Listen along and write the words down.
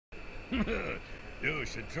You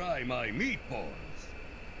should try my meatballs.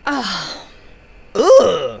 Ah.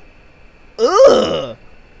 Ugh. Ugh.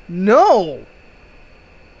 No.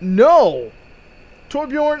 No.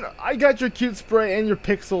 Torbjorn, I got your cute spray and your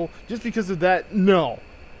pixel just because of that. No.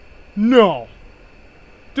 No.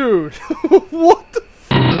 Dude. What the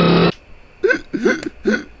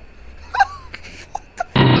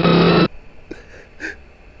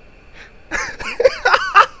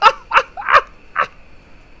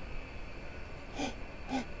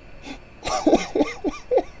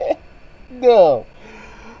No.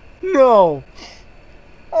 No.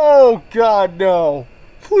 Oh, God, no.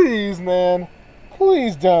 Please, man.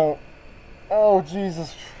 Please don't. Oh,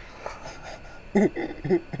 Jesus.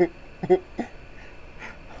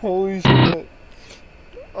 Holy shit.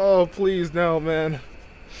 Oh, please, no, man.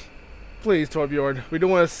 Please, Torbjorn. We don't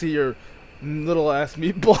want to see your little ass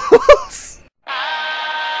meatballs.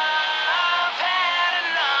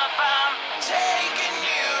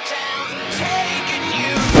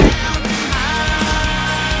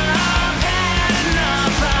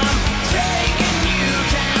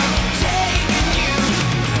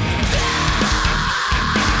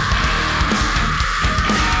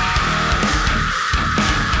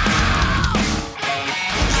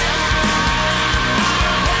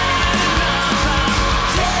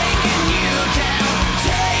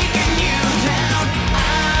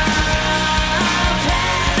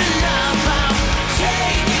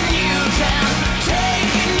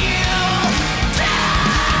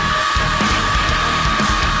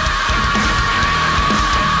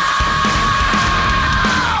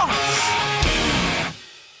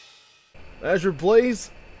 Azure Blaze,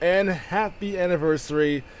 and happy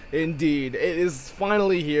anniversary indeed. It is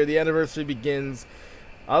finally here. The anniversary begins.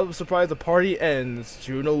 I was surprised the party ends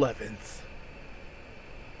June 11th.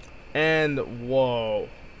 And whoa.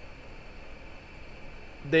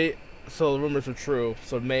 So the rumors are true.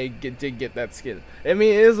 So May did get that skin. I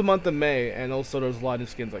mean, it is the month of May, and also there's a lot of new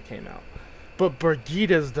skins that came out. But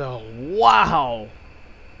Brigida's though, wow.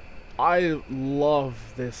 I love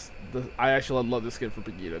this. I actually love this skin for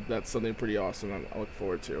Brigida. That's something pretty awesome I look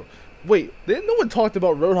forward to. Wait, no one talked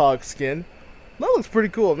about Roadhog skin. That looks pretty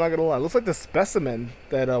cool, I'm not gonna lie. It looks like the specimen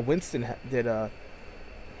that Winston did,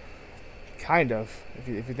 kind of, if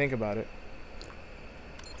you think about it.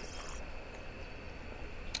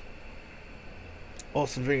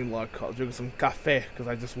 Also drinking a lot of drinking some cafe because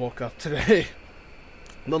I just woke up today.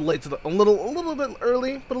 A little late a little bit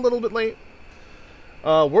early, but a little bit late.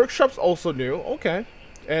 Workshop's also new, okay.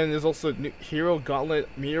 And there's also new Hero Gauntlet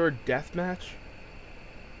Mirror Deathmatch.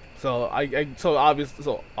 So well,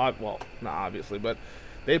 not obviously, but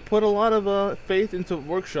they put a lot of faith into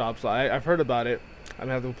Workshops. I've heard about it. I'm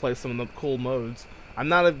gonna have to play some of the cool modes. I'm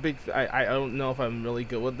not a big. I don't know if I'm really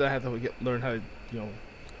good with that. I have to learn how to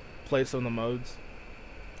play some of the modes.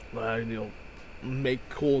 Make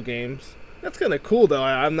cool games. That's kind of cool though.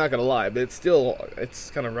 I'm not gonna lie, but it's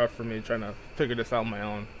kind of rough for me trying to figure this out on my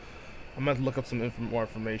own. I'm gonna have to look up some more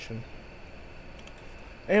information.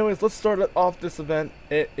 Anyways, let's start off this event.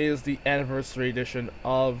 It is the anniversary edition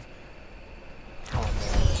of. Oh,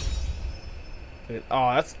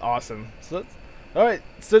 that's awesome. So all right.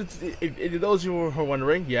 So if those of you who are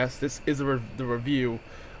wondering, yes, this is the review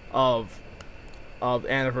of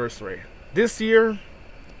anniversary. This year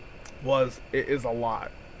is a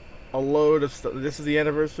lot. A load of stuff. This is the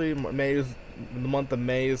anniversary. The month of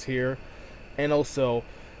May is here, and also,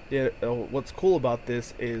 what's cool about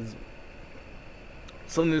this is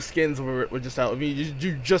some new skins were just out. I mean,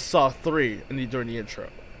 you just saw 3 during the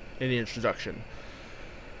introduction.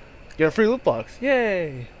 Get a free loot box,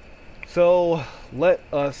 yay! So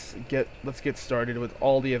let's get started with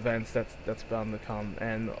all the events that's bound to come,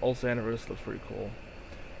 and also anniversary looks pretty cool.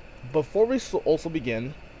 Before we also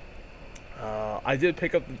begin. I did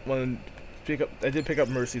pick up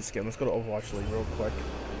Mercy's skin. Let's go to Overwatch League real quick.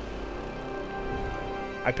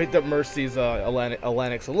 I picked up Mercy's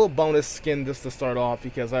Atlantic's a little bonus skin just to start off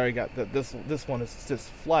because I already got this one is just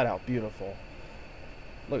flat out beautiful.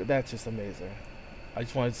 Look, that's just amazing. I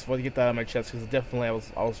just wanted to get that out of my chest because definitely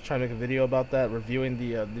I was trying to make a video about that, reviewing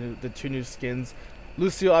the 2 new skins.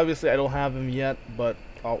 Lucio, obviously I don't have him yet, but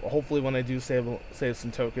hopefully when I do save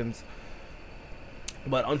some tokens.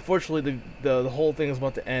 But unfortunately, the whole thing is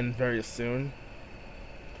about to end very soon.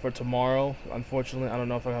 For tomorrow, unfortunately, I don't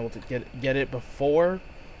know if I'm able to get it before.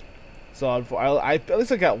 So at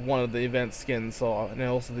least I got one of the event skins. So and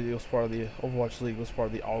also it was part of the Overwatch League. Was part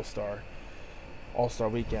of the All-Star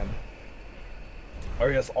weekend, or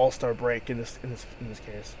yes, All-Star break in this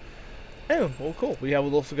case. Anyway, well, cool. We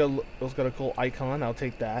have also got a cool icon. I'll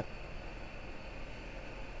take that.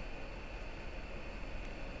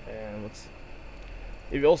 And what's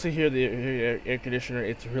if you also hear the air conditioner,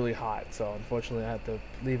 it's really hot. So unfortunately, I have to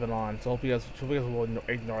leave it on. So hope you guys will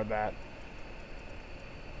ignore that.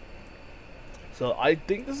 So I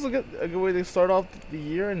think this is a good way to start off the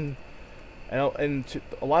year, and a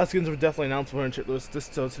lot of skins were definitely announced.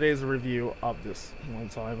 So today's a review of this one.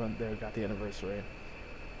 So I went there, got the anniversary.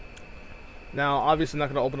 Now, obviously, not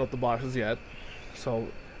gonna open up the boxes yet. So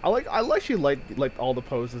I actually like all the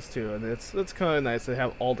poses too, and it's kind of nice to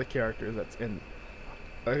have all the characters that's in.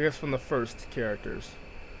 I guess from the first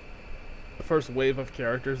wave of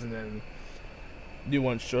characters, and then new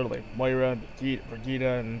ones shortly. Moira, Brigitte,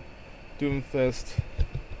 and Doomfist.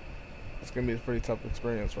 It's gonna be a pretty tough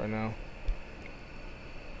experience right now.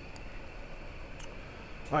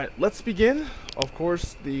 Alright, let's begin. Of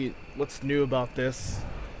course, what's new about this?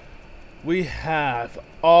 We have,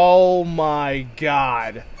 oh my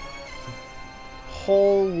god.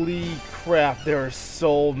 Holy crap, there are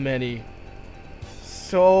so many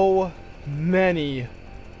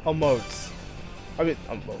emotes. I mean,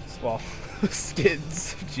 emotes, well,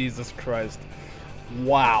 skins. Jesus Christ.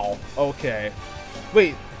 Wow. Okay.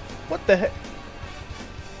 Wait, what the heck?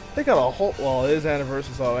 They got a whole, well, it is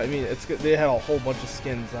anniversary, so I mean, they had a whole bunch of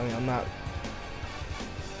skins. I mean, I'm not.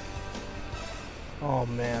 Oh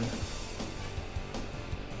man.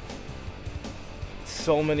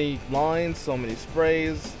 So many lines, so many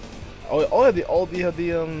sprays. All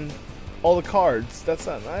the cards. That's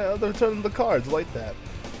not. They're turning the cards like that.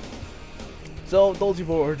 So those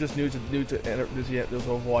people who are just new to this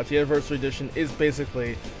Overwatch, the Anniversary Edition is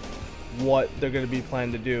basically what they're going to be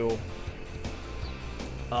planning to do.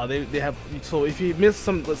 They have, so if you miss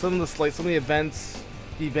some of the events,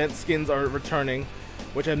 the event skins are returning,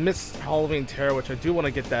 which I missed Halloween Terror, which I do want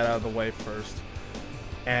to get that out of the way first.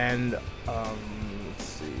 And let's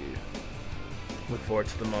see, look forward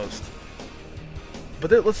to the most.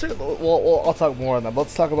 But let's take, well, I'll talk more on that. But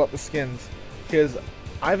let's talk about the skins, because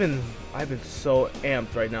I've been so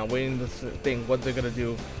amped right now, waiting to think what they're gonna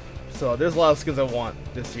do. So there's a lot of skins I want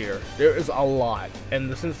this year. There is a lot,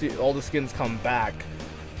 and since all the skins come back,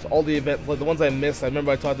 so all the events, like the ones I missed, I remember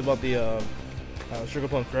I talked about the Sugar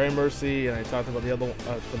Plum Fairy Mercy, and I talked about the other one.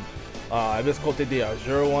 I missed Cote de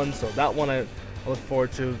Azure one, so that one I look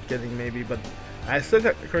forward to getting maybe, but I still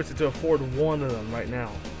got the currency to afford one of them right now.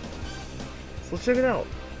 So let's check it out.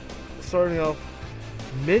 Starting off,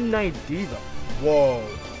 Midnight Diva. Whoa.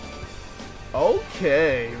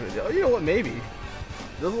 Okay. You know what? Maybe.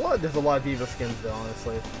 There's a lot of Diva skins though,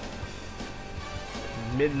 honestly.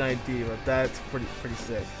 Midnight Diva. That's pretty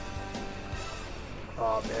sick.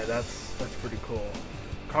 Oh man, that's pretty cool.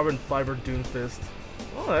 Carbon Fiber Doomfist.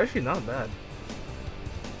 Oh, actually not bad.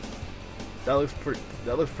 That looks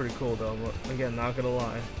pretty cool though. But again, not gonna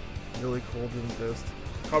lie, really cool Doomfist.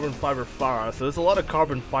 Carbon Fiber Farah. So there's a lot of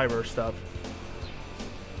carbon fiber stuff.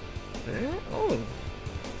 Yeah, oh,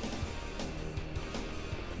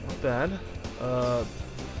 not bad.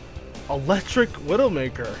 Electric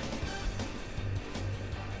Widowmaker.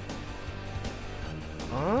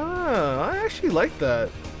 Ah, I actually like that.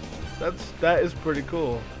 That is pretty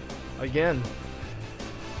cool. Again,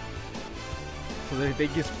 so they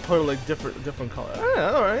just put like different color.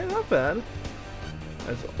 Ah, all right, not bad.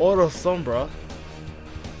 That's Oro Sombra.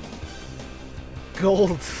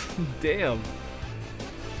 Gold. Damn.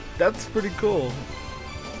 That's pretty cool.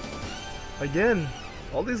 Again,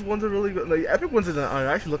 all these ones are really good. Like epic ones are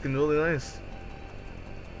actually looking really nice.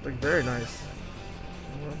 Like very nice.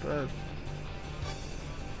 Not bad.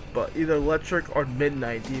 But either Electric or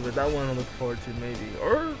Midnight Diva, that one I look forward to maybe,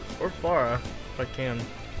 or Farah if I can.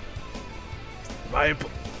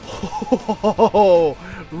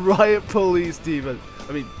 Riot Police Diva.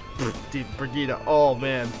 I mean, Brigitte. Oh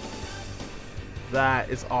man, that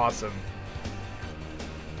is awesome.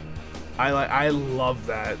 I love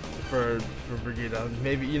that for Brigitte.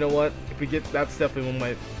 Maybe, you know what? If we get, that's definitely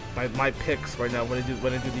one of my picks right now when I do the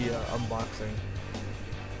unboxing.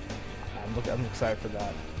 I'm excited for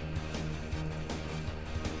that.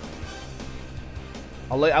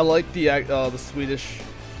 I like the Swedish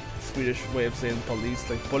way of saying police,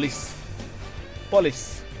 like police.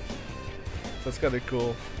 So it's kind of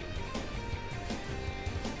cool.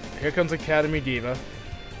 Here comes Academy Diva.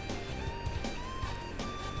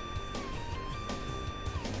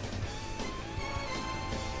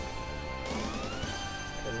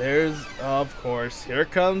 And there's, of course, here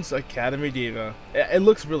comes Academy Diva. It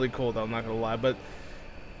looks really cool though, I'm not gonna lie, but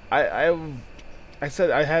I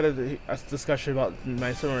said I had a discussion about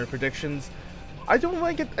my summer predictions. I do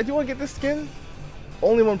want to get this skin.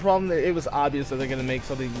 Only one problem, that it was obvious that they're gonna make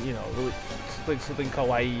something, you know, really something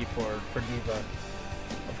kawaii for Diva.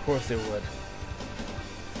 Of course they would.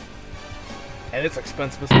 And it's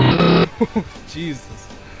expensive as well. Jesus.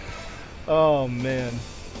 Oh man.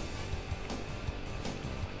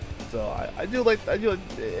 So I do like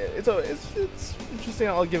it's interesting.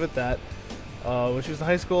 I'll give it that. When she was in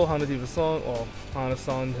high school, Hana did a song, well, Hana's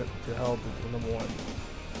song to help the #1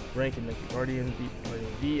 rank in the Guardian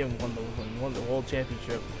V and won the world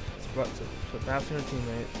championship, surpassing her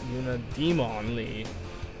teammate Yuna Demon Lee,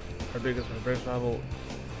 her biggest rival,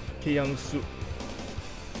 Kyung Soo.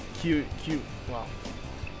 Wow.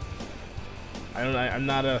 I'm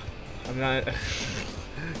not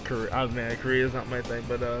Korea. Oh man, Korea is not my thing,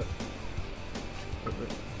 but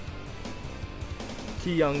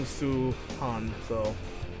Ki Young Soo Han. So,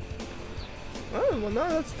 oh, well, no,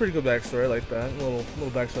 that's a pretty good backstory. I like that. A little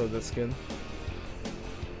backstory of this skin.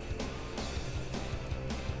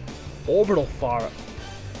 Orbital Fire.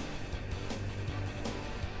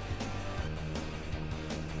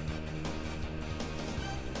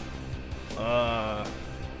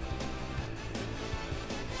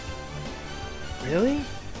 Really?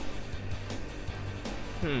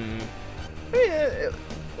 Yeah,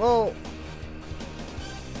 well,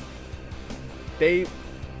 they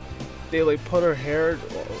like put her hair.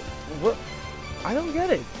 What? I don't get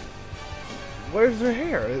it. Where's her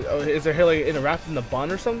hair? Is her hair like wrapped in the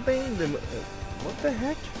bun or something? What the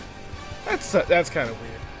heck? That's kind of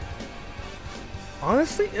weird.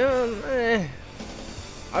 Honestly,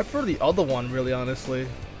 I prefer the other one, really. Honestly.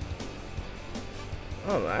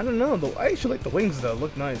 Oh, I don't know. I actually like the wings though.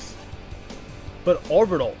 Look nice. But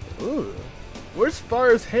Orbital. Ooh. Where's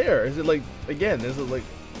Fire's hair? Is it like, again? Is it like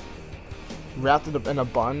wrapped in a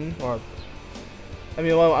bun? Or I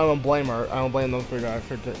mean, well, I don't blame her. I don't blame them for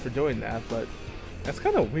doing that. But that's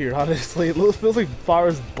kind of weird, honestly. It feels like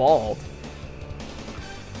Fire's bald.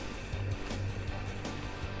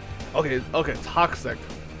 Okay. Toxic.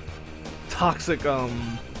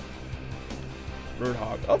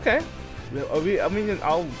 Roadhog. Okay. I mean,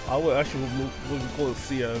 I would actually look cool to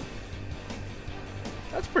see a.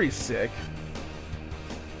 That's pretty sick.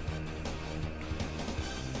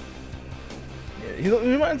 Yeah, he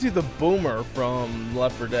reminds me of the Boomer from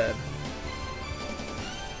Left 4 Dead.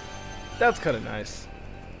 That's kind of nice.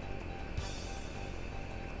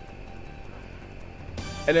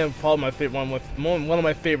 And then follow my favorite one with one of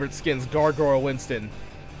my favorite skins, Gargoyle Winston.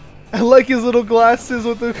 I like his little glasses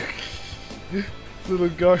with the little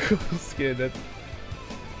gargoyle skin.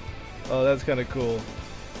 Oh, that's kind of cool.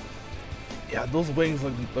 Yeah, those wings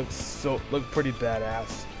look pretty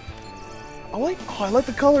badass. I like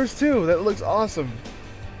the colors too. That looks awesome.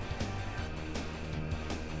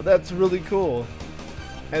 That's really cool.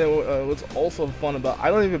 And what's also fun about, I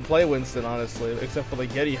don't even play Winston honestly, except for like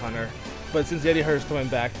Yeti Hunter. But since Yeti Hunter's coming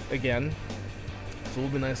back again, so it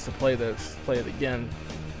would be nice to play it again.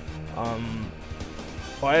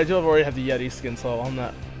 Well, I do already have the Yeti skin, so I'm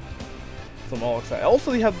all excited.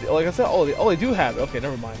 Also, they have, like I said, they do have. Okay,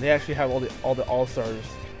 never mind. They actually have all the all stars.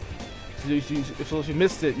 So if you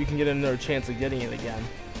missed it, you can get another chance of getting it again.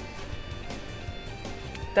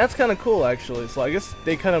 That's kind of cool, actually. So I guess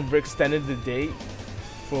they kind of extended the date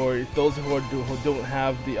for those who don't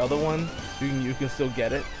have the other one. You can still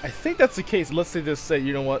get it. I think that's the case. Let's say just say,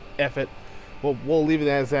 you know what, F it. We'll leave it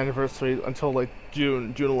as anniversary until like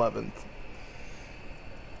June 11th.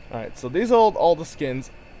 Alright, so these are all the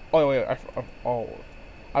skins. Oh wait,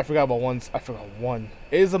 I forgot about one. I forgot one.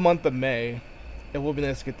 It is the month of May. It will be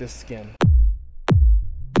nice to get this skin.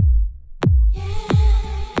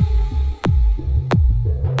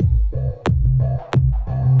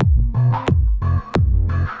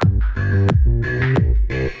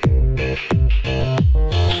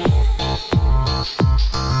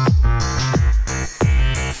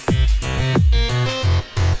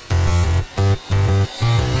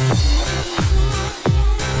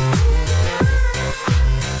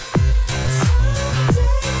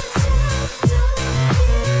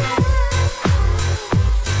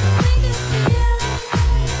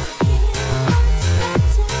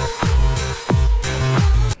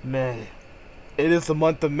 May. It is the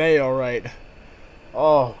month of May, alright.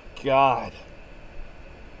 Oh, God.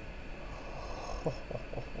 Oh,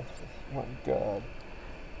 my God.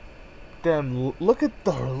 Damn, look at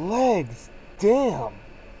their legs. Damn.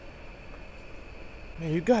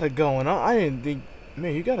 Man, you got it going on. I didn't think...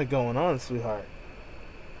 Man, you got it going on, sweetheart.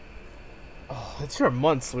 Oh, it's your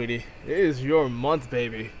month, sweetie. It is your month,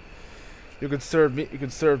 baby. You could serve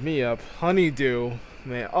me up. Honeydew.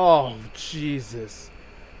 Man, oh, Jesus.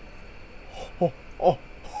 Oh,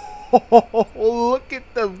 look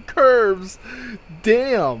at them curves.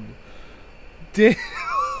 Damn. Holy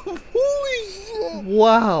shit.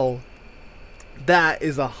 Wow. That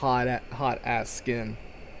is a hot ass skin.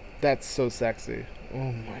 That's so sexy.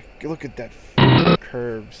 Oh my, look at that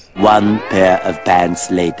curves. One pair of pants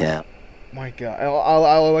later. My God,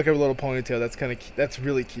 I like her little ponytail. That's kind of that's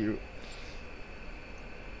really cute.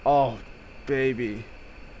 Oh, baby.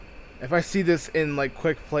 If I see this in like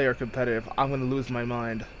quick play or competitive, I'm gonna lose my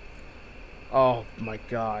mind. Oh my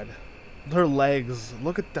God. Her legs,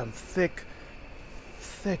 look at them thick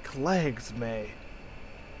legs, May.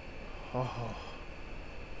 Oh.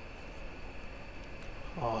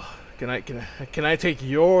 Oh, can I take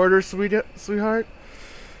your order, sweetheart?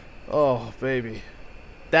 Oh, baby.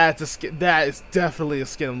 That's a skin. That is definitely a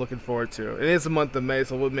skin I'm looking forward to. It is the month of May,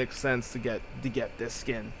 so it would make sense to get this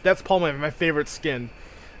skin. That's probably my favorite skin,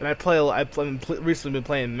 and I've recently been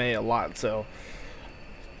playing May a lot. So,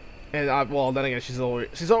 and well, then again, she's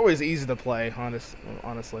always easy to play.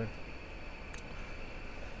 Honestly.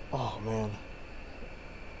 Oh man,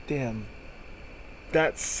 damn,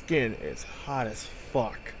 that skin is hot as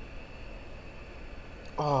fuck.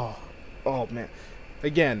 Oh man.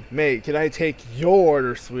 Again, May, can I take your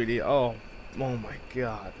order, sweetie? Oh my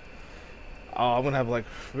God. Oh, I'm gonna have like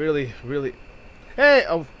really. Hey,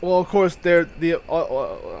 well, of course they're the.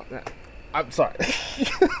 I'm sorry.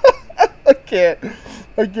 I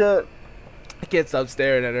can't stop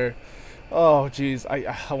staring at her. Oh, jeez,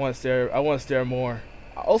 I want to stare. I want to stare more.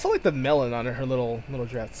 I also like the melon on her little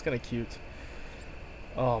dress. It's kind of cute.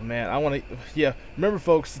 Oh man, I want to. Yeah, remember,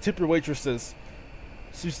 folks, to tip your waitresses.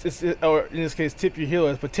 Or in this case, tip your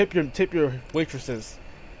healers, but tip your waitresses.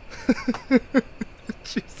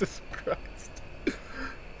 Jesus Christ!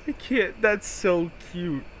 I can't. That's so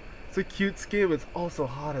cute. It's a cute skin, but it's also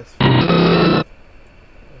hot as fuck.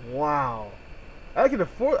 Wow. I can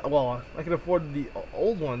afford. Well, I can afford the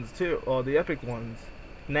old ones too, or the epic ones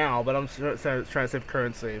now. But I'm trying to save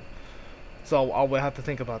currency, so I'll have to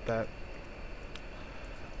think about that.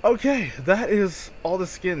 Okay, that is all the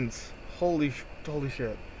skins. Holy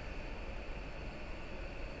shit.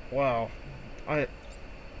 Wow.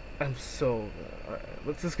 I'm so alright,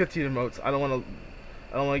 let's just get to the emotes. I don't want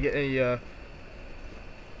to get any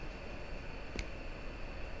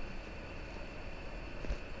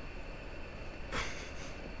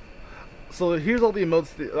So here's all the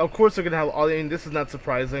emotes. Of course they're going to have all, I mean, this is not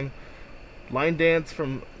surprising. Line dance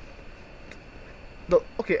from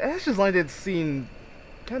okay, Ash's line dance scene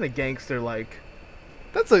kind of gangster like.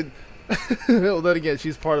 That's a well, then again,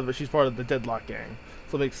 she's part of it. She's part of the Deadlock gang,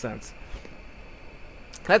 so it makes sense.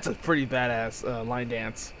 That's a pretty badass line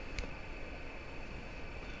dance.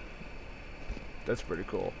 That's pretty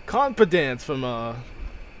cool. Confidence from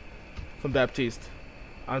Baptiste.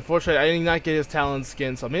 Unfortunately, I did not get his Talon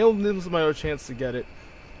skin, so maybe this is my other chance to get it.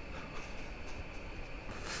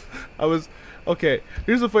 Okay.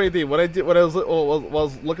 Here's the funny thing. When I was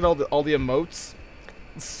looking at all the emotes,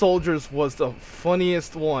 Soldiers was the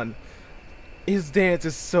funniest one. His dance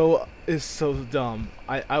is so dumb.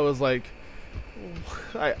 I was like,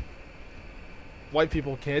 white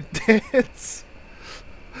people can't dance.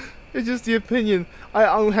 It's just the opinion. I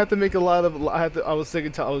don't have to make a lot of. I was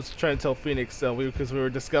trying to tell Phoenix because we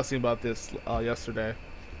were discussing about this yesterday.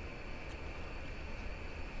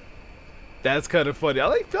 That's kind of funny. I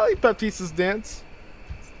like Baptiste's dance.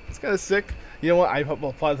 It's kind of sick. You know what?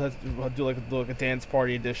 I'll probably have to do like a dance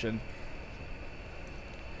party edition.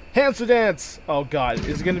 Hamster dance! Oh god,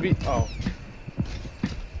 is it gonna be. Oh.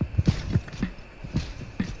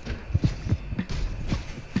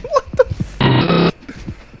 What the f.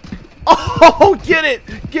 Oh, get it!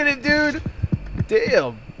 Get it, dude!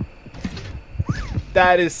 Damn.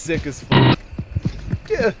 That is sick as fuck.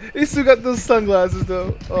 Yeah, he still got those sunglasses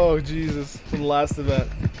though. Oh, Jesus. From the last event.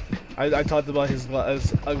 I talked about his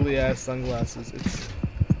ugly ass sunglasses.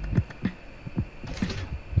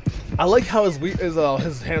 I like how his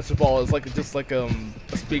hamster ball is like just like a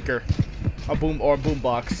speaker, a boom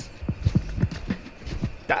box.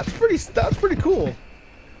 That's pretty cool.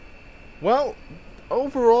 Well,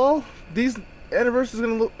 overall, these anniversaries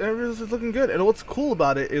is looking good. And what's cool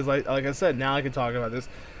about it is like I said, now I can talk about this.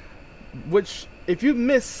 Which, if you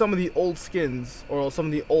missed some of the old skins or some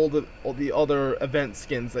of the other event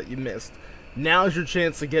skins that you missed, now's your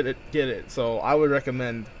chance to get it. So I would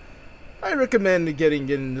recommend.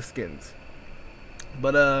 Getting the skins.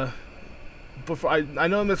 But before I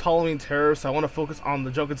know I miss Halloween Terror, so I want to focus on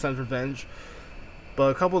the Junkenstein's Revenge.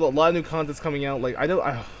 But a lot of new content's coming out. Like I don't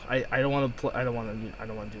want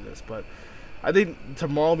to do this, but I think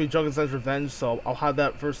tomorrow will be Junkenstein's Revenge, so I'll have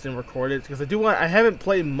that first thing recorded because I haven't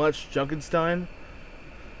played much Junkenstein.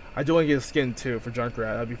 I do want to get a skin too for Junkrat.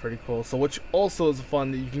 That'd be pretty cool. So which also is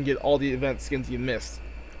fun that you can get all the event skins you missed.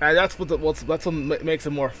 And that's what makes it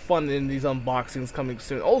more fun in these unboxings coming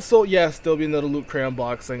soon. Also, yes, there'll be another Loot Crate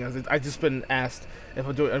unboxing. As I just been asked if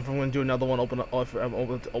I'm going to do another one.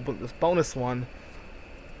 Open this bonus one.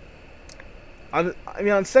 I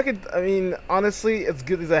mean, honestly, it's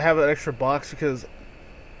good that I have an extra box because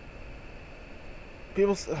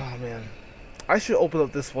oh man, I should open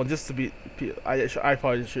up this one just to be. I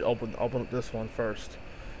probably should open up this one first,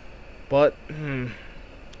 but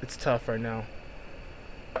it's tough right now.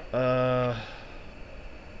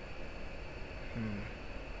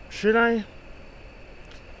 Should I?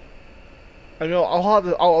 I mean,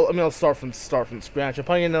 I'll start from scratch. I'll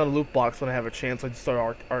probably get another loot box when I have a chance. I just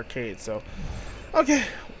start arcade. So, okay.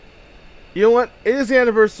 You know what? It is the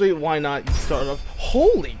anniversary. Why not start off?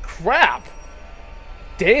 Holy crap!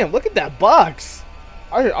 Damn! Look at that box.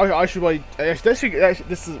 I should like. This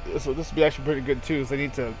would be actually pretty good too. So I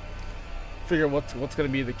need to figure what's going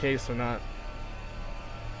to be the case or not.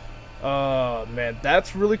 Man,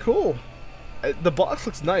 that's really cool. The box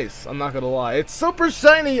looks nice, I'm not gonna lie. It's super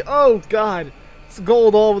shiny! Oh god! It's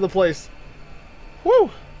gold all over the place.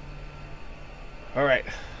 Woo! Alright.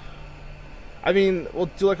 I mean,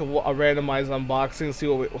 we'll do like a randomized unboxing, see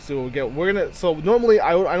what we get. So normally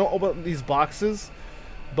I don't open these boxes,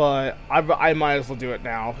 but I might as well do it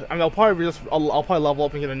now. I mean, I'll probably level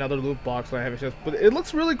up and get another loot box when I have a chance. But it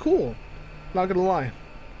looks really cool. Not gonna lie.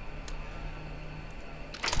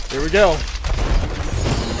 Here we go.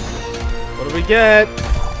 What do we get?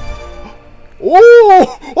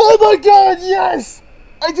 Oh! Oh my god, yes!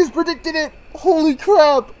 I just predicted it! Holy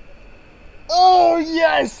crap! Oh,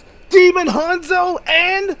 yes! Demon Hanzo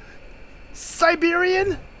and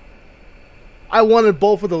Siberian? I wanted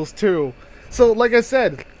both of those too. So, like I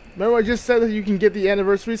said, remember I just said that you can get the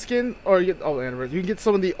anniversary skin? Or you can get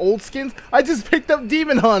some of the old skins? I just picked up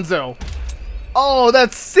Demon Hanzo! Oh,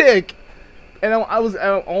 that's sick! And I'm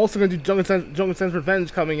also going to do Jungle Sense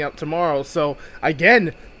Revenge coming out tomorrow. So,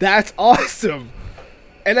 again, that's awesome.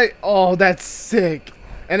 And oh, that's sick.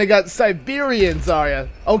 And I got Siberian Zarya.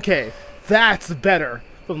 Okay, that's better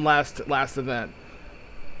from last event.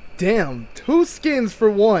 Damn, 2 skins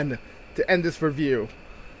for 1 to end this review.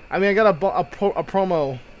 I mean, I got a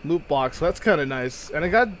promo loot box, so that's kind of nice. And I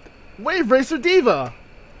got Wave Racer Diva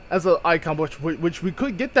as an icon, which we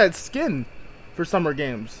could get that skin for Summer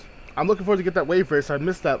Games. I'm looking forward to get that Wave Racer. I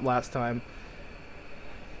missed that last time.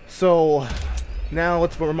 So, now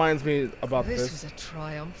what reminds me about this. This was a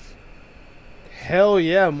triumph. Hell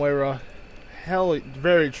yeah, Moira. Hell,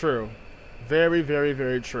 very true. Very, very,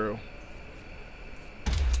 very true.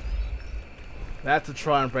 That's a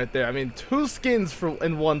triumph right there. I mean, 2 skins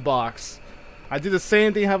in 1 box. I did the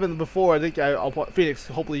same thing happened before. I think I'll put Phoenix.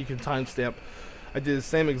 Hopefully you can timestamp. I did the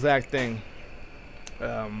same exact thing.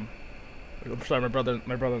 I'm sorry, my brother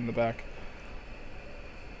in the back.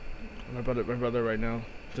 My brother right now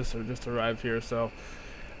just arrived here. So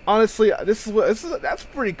honestly, that's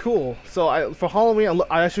pretty cool. So for Halloween,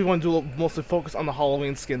 I actually want to mostly focus on the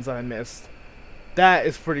Halloween skins that I missed. That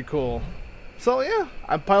is pretty cool. So yeah,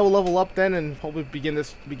 I probably will level up then and hopefully begin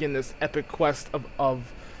this epic quest of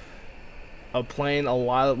playing a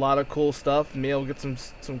lot of cool stuff. Maybe I'll get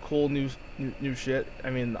some cool new shit. I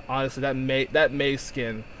mean, honestly, that May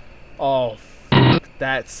skin. Oh,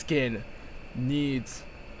 that skin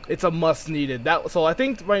it's a must needed. So I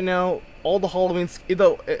think right now all the Halloween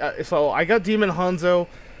so I got Demon Hanzo.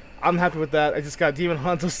 I'm happy with that. I just got Demon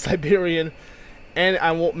Hanzo, Siberian, and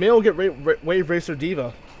maybe I'll get Wave Racer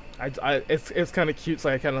Diva. It's kind of cute, so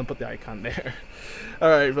I kind of put the icon there. All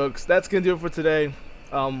right, folks, that's gonna do it for today.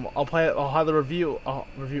 I'll have the review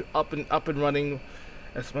up and running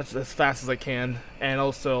as fast as I can, and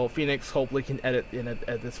also Phoenix hopefully can edit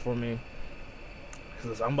this for me,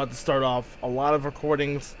 because I'm about to start off a lot of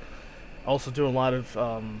recordings. Also doing a lot of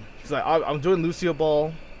I'm doing Lucio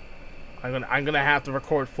Ball. I'm gonna have to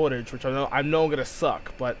record footage, which I know I'm gonna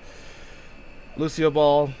suck, but Lucio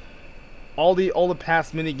Ball, all the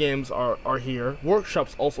past mini games are here.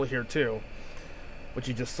 Workshop's also here too, which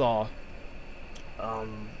you just saw.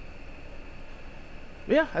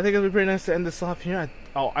 Yeah, I think it'll be pretty nice to end this off here.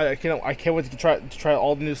 I can't wait to try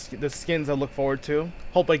all the skins I look forward to.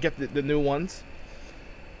 Hope I get the new ones.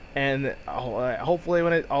 And hopefully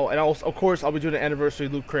and also, of course, I'll be doing an anniversary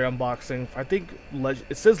Loot Crate unboxing. I think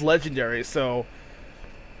it says legendary, so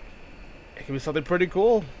it can be something pretty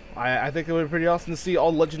cool. I think it would be pretty awesome to see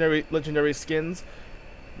all legendary skins.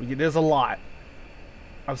 There's a lot.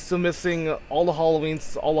 I'm still missing all the Halloween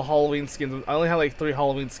skins. I only have like 3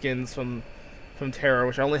 Halloween skins from Terror,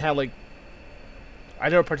 which I only had like. I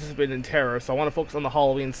never participated in Terror, so I want to focus on the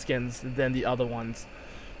Halloween skins than the other ones.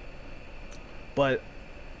 But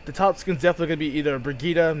the top skin's definitely gonna be either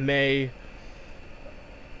Brigitte, May.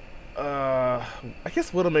 I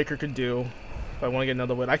guess Widowmaker could do if I want to get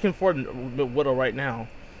another Widow. I can afford a Widow right now.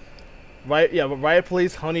 Right? Yeah, but Riot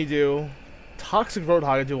Police, Honeydew, Toxic Roadhog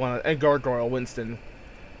I do want, and Gargoyle Winston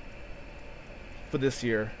for this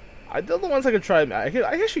year. They're the ones I could try. I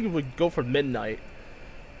guess you could go for Midnight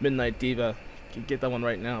Diva. Get that one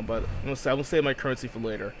right now, but I'm gonna save my currency for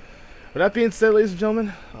later. With that being said, ladies and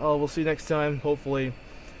gentlemen, we'll see you next time. Hopefully,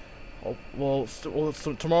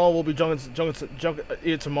 so tomorrow we'll be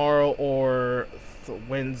either tomorrow or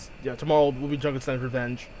Wednesday. Yeah, tomorrow we'll be Junkenstein's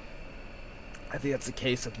Revenge. I think that's the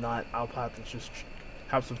case. If not, I'll have to just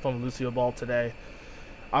have some fun with Lucio Ball today.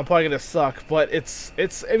 I'm probably gonna suck, but I mean,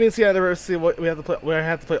 it's the anniversary. We have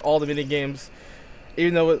to play all the mini games.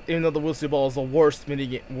 Even though the Lucio Ball is the worst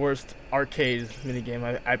arcade mini game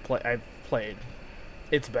I've played.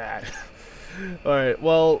 It's bad. All right,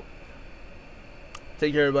 well,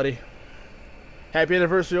 take care, everybody. Happy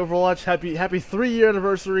anniversary, Overwatch. Happy 3-year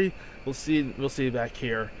anniversary. We'll see you back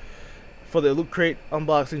here for the Loot Crate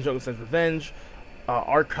unboxing, Junkenstein's Revenge,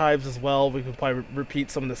 archives as well. We can probably repeat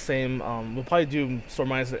some of the same. We'll probably do Storm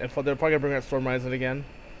Horizon, and they're probably gonna bring out Storm Horizon again.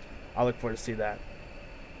 I look forward to see that.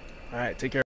 All right, take care.